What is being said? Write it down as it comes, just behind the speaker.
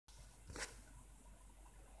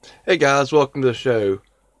Hey guys, welcome to the show.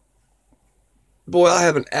 Boy, I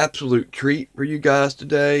have an absolute treat for you guys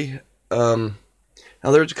today. Now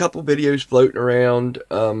there's a couple videos floating around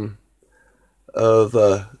of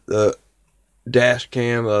the dash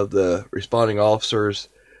cam of the responding officers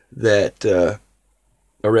that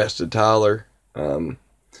arrested Tyler. You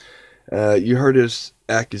heard his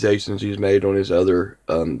accusations he's made on his other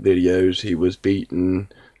videos. He was beaten.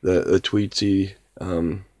 The tweets he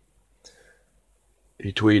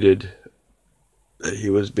tweeted that he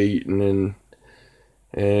was beaten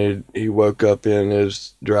and he woke up in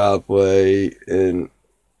his driveway, and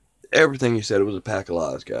everything he said was a pack of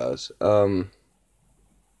lies, guys.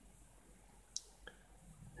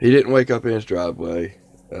 He didn't wake up in his driveway.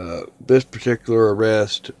 This particular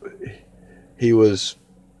arrest, he was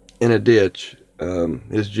in a ditch.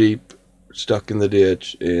 His Jeep stuck in the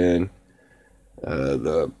ditch, and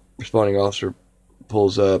the responding officer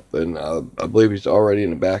pulls up, and I believe he's already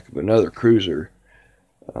in the back of another cruiser,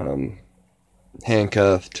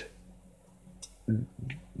 handcuffed,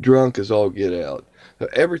 drunk as all get out. So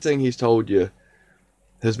everything he's told you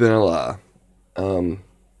has been a lie.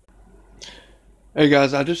 Hey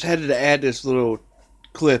guys, I just had to add this little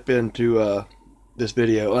clip into this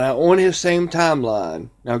video. Now, on his same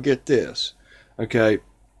timeline, now get this, okay?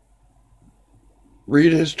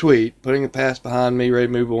 Read his tweet: putting the past behind me, ready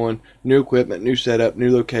to move on, new equipment, new setup,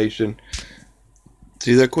 new location.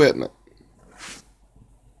 See the equipment.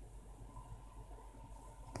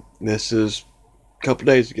 This is a couple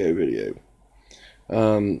days ago video.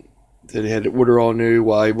 Said he had to order all new,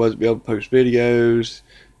 why he wasn't able to post videos.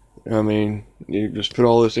 I mean, you just put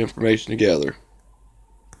all this information together.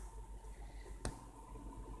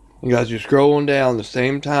 You guys, you're scrolling down the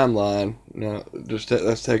same timeline. Now, just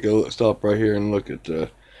let's take a stop right here and look at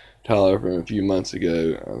Tyler from a few months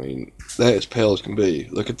ago. I mean, that is pale as can be.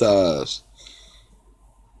 Look at the eyes.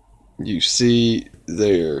 You see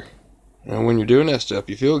there. And when you're doing that stuff,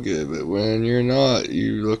 you feel good. But when you're not,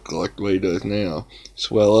 you look like the way he does now.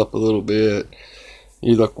 Swell up a little bit.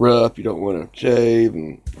 You look rough. You don't want to shave.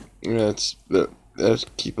 And you know, that's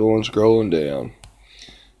keep on scrolling down.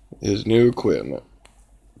 His new equipment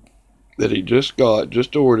that he just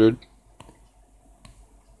ordered.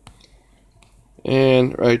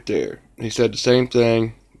 And right there, he said the same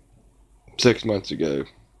thing 6 months ago.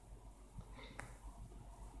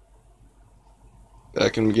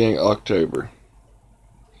 Back in the beginning of October.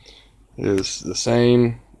 It is the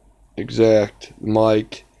same exact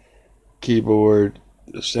mic, keyboard,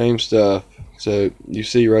 the same stuff. So you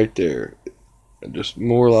see right there, just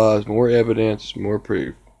more lies, more evidence, more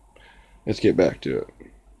proof. Let's get back to it.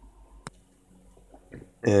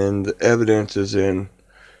 And the evidence is in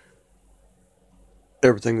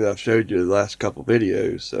everything that I've showed you the last couple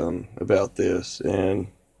videos about this. And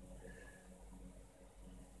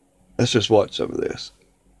let's just watch some of this.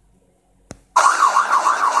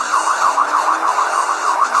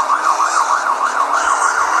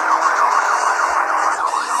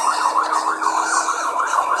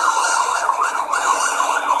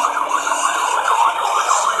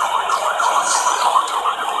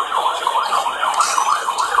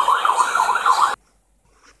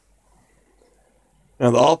 Now,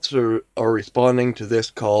 the officers are responding to this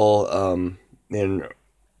call in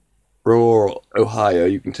rural Ohio.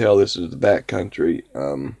 You can tell this is the backcountry.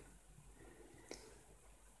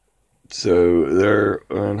 So they're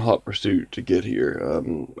in hot pursuit to get here.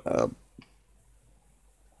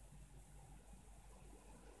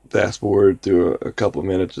 Fast forward through a couple of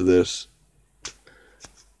minutes of this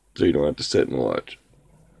so you don't have to sit and watch.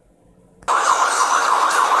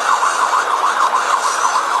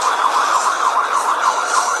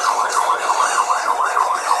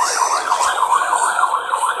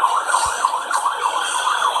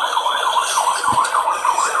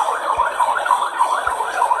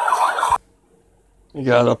 You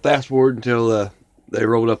got to fast forward until they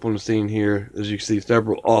rolled up on the scene here. As you can see,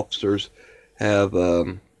 several officers have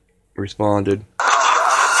responded.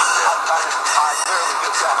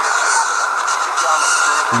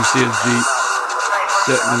 You see his Jeep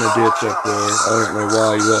sitting in a ditch up there. I don't know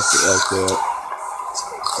why he left it like that.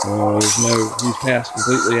 He's passed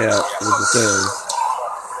completely out with the thing.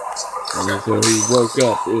 And so he woke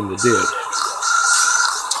up in the ditch.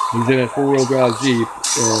 He's in a four-wheel drive Jeep,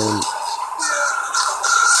 and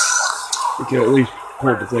you can at least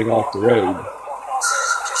pull the thing off the road.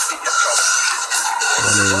 I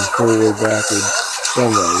mean, forward, backward,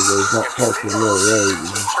 somewhere. He's not parked in the middle of the road.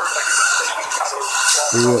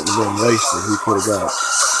 He wouldn't have been wasted. He could have got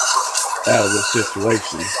out of this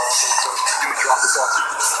situation.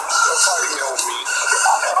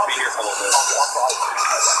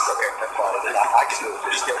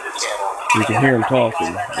 You can hear them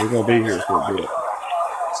talking. They're going to be here for a bit.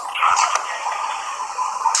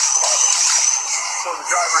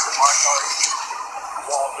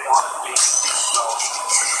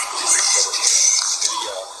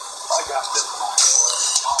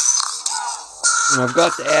 And I've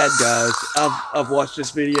got to add, guys, I've watched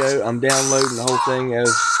this video. I'm downloading the whole thing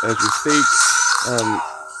as we speak.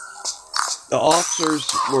 The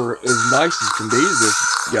officers were as nice as can be to this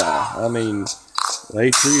guy. I mean,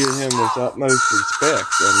 they treated him with utmost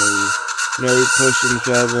respect. I mean, no pushing,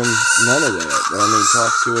 shoving, none of that. I mean,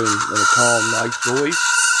 talk to him in a calm, nice voice.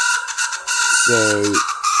 So,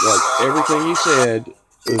 like, everything he said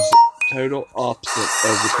was total opposite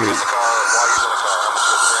of the truth.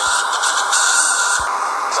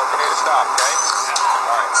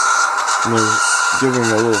 And they're giving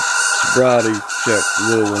him a little sobriety check, a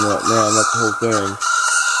little one right now, not the whole thing.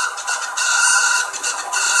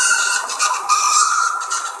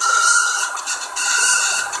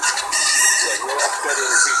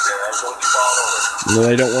 No,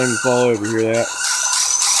 they don't want him to fall over, hear that?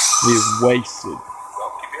 He's wasted.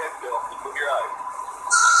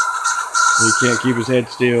 He can't keep his head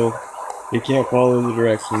still. He can't follow the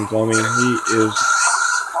directions. I mean, he is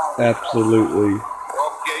absolutely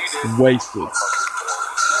wasted.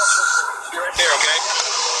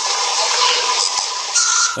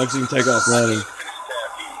 Like he can take off running.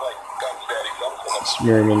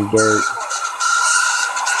 Smear him in the dirt.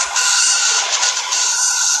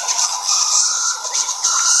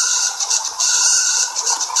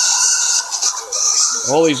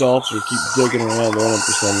 All these officers keep digging around on him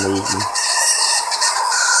for some reason.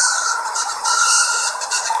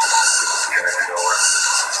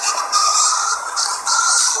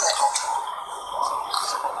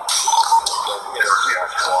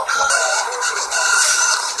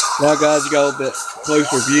 Now, guys, you got a bit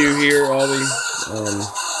closer view here of him.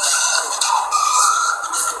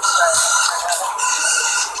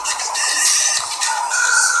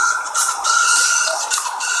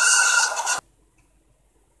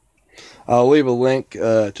 I'll leave a link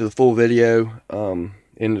to the full video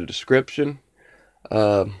in the description.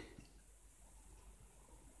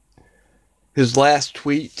 His last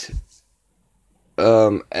tweet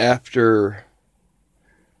after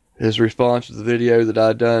his response to the video that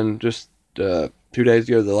I done just 2 days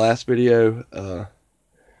ago, the last video,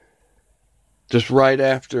 just right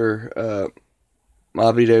after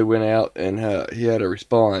my video went out, and he had a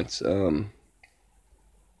response.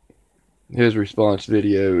 His response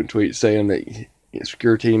video and tweet saying that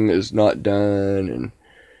Secureteam is not done and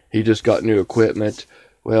he just got new equipment.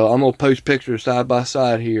 Well, I'm going to post pictures side by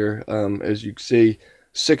side here. As you can see,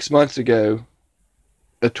 6 months ago,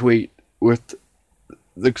 a tweet with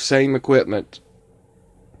the same equipment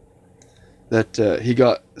that he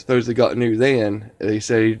supposedly got new then. He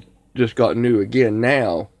said he just got new again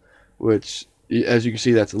now, which, as you can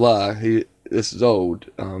see, that's a lie. This is old,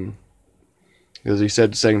 because he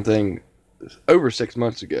said the same thing over 6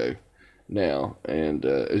 months ago now. And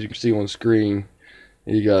as you can see on the screen,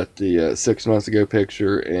 you got the 6 months ago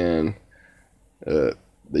picture and the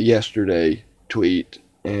yesterday tweet.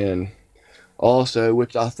 And also,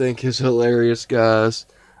 which I think is hilarious, guys,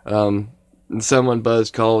 someone buzz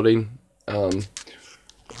called him.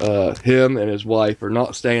 Him and his wife are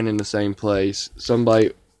not staying in the same place. Somebody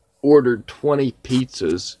ordered 20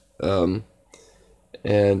 pizzas and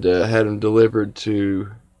had them delivered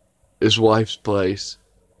to his wife's place,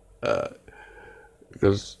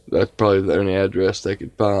 because that's probably the only address they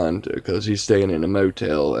could find, because he's staying in a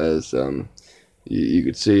motel, as you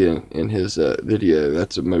could see in his video.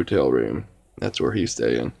 That's a motel room. That's where he's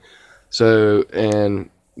staying. So, and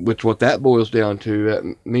which what that boils down to,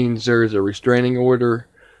 that means there's a restraining order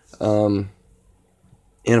in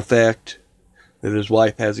effect that his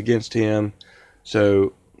wife has against him.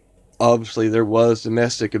 So obviously there was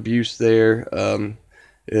domestic abuse there.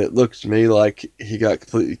 It looks to me like he got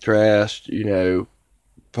completely trashed, you know,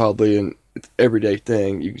 probably an everyday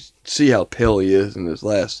thing. You can see how pale he is in his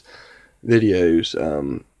last videos,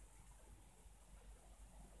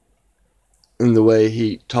 in the way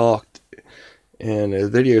he talked in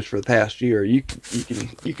videos for the past year. You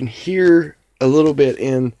can hear a little bit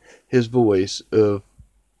in his voice of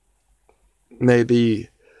maybe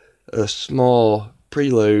a small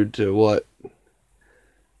prelude to what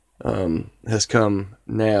has come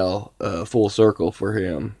now full circle for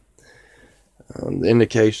him. The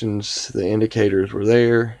indicators were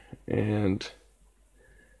there, and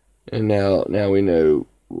now we know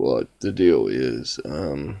what the deal is.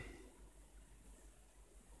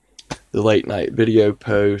 The late night video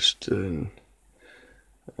post, and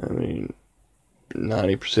I mean,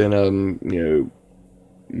 90% of them, you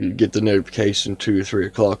get the notification 2 or 3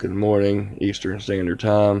 o'clock in the morning, Eastern Standard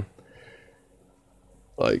Time.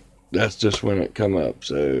 Like, that's just when it come up.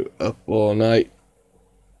 So, up all night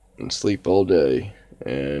and sleep all day.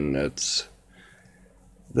 And that's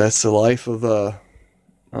the life of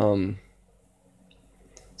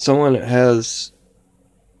someone that has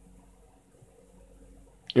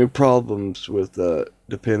problems with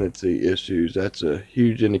dependency issues. That's a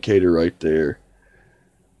huge indicator right there.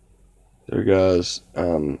 So guys,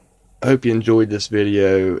 I hope you enjoyed this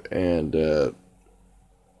video, and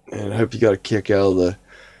I hope you got a kick out of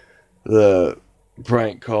the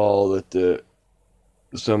prank call that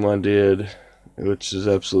someone did, which is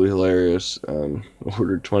absolutely hilarious.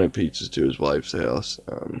 Ordered 20 pizzas to his wife's house.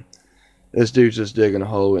 This dude's just digging a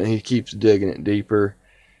hole, and he keeps digging it deeper.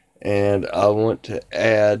 And I want to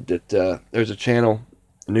add that there's a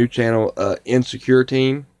new channel,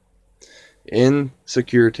 in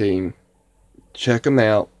Secureteam. Check them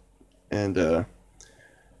out. And I'm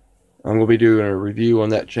going to be doing a review on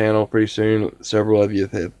that channel pretty soon. Several of you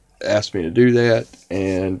have asked me to do that,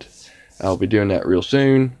 and I'll be doing that real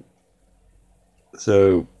soon.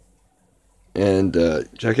 So, and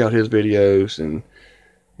check out his videos and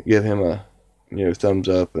give him a thumbs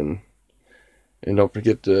up, and don't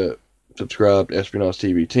forget to subscribe to Espionage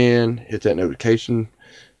TV 10. Hit that notification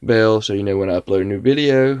bell so you know when I upload a new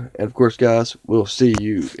video. And of course, guys, we'll see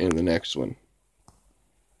you in the next one.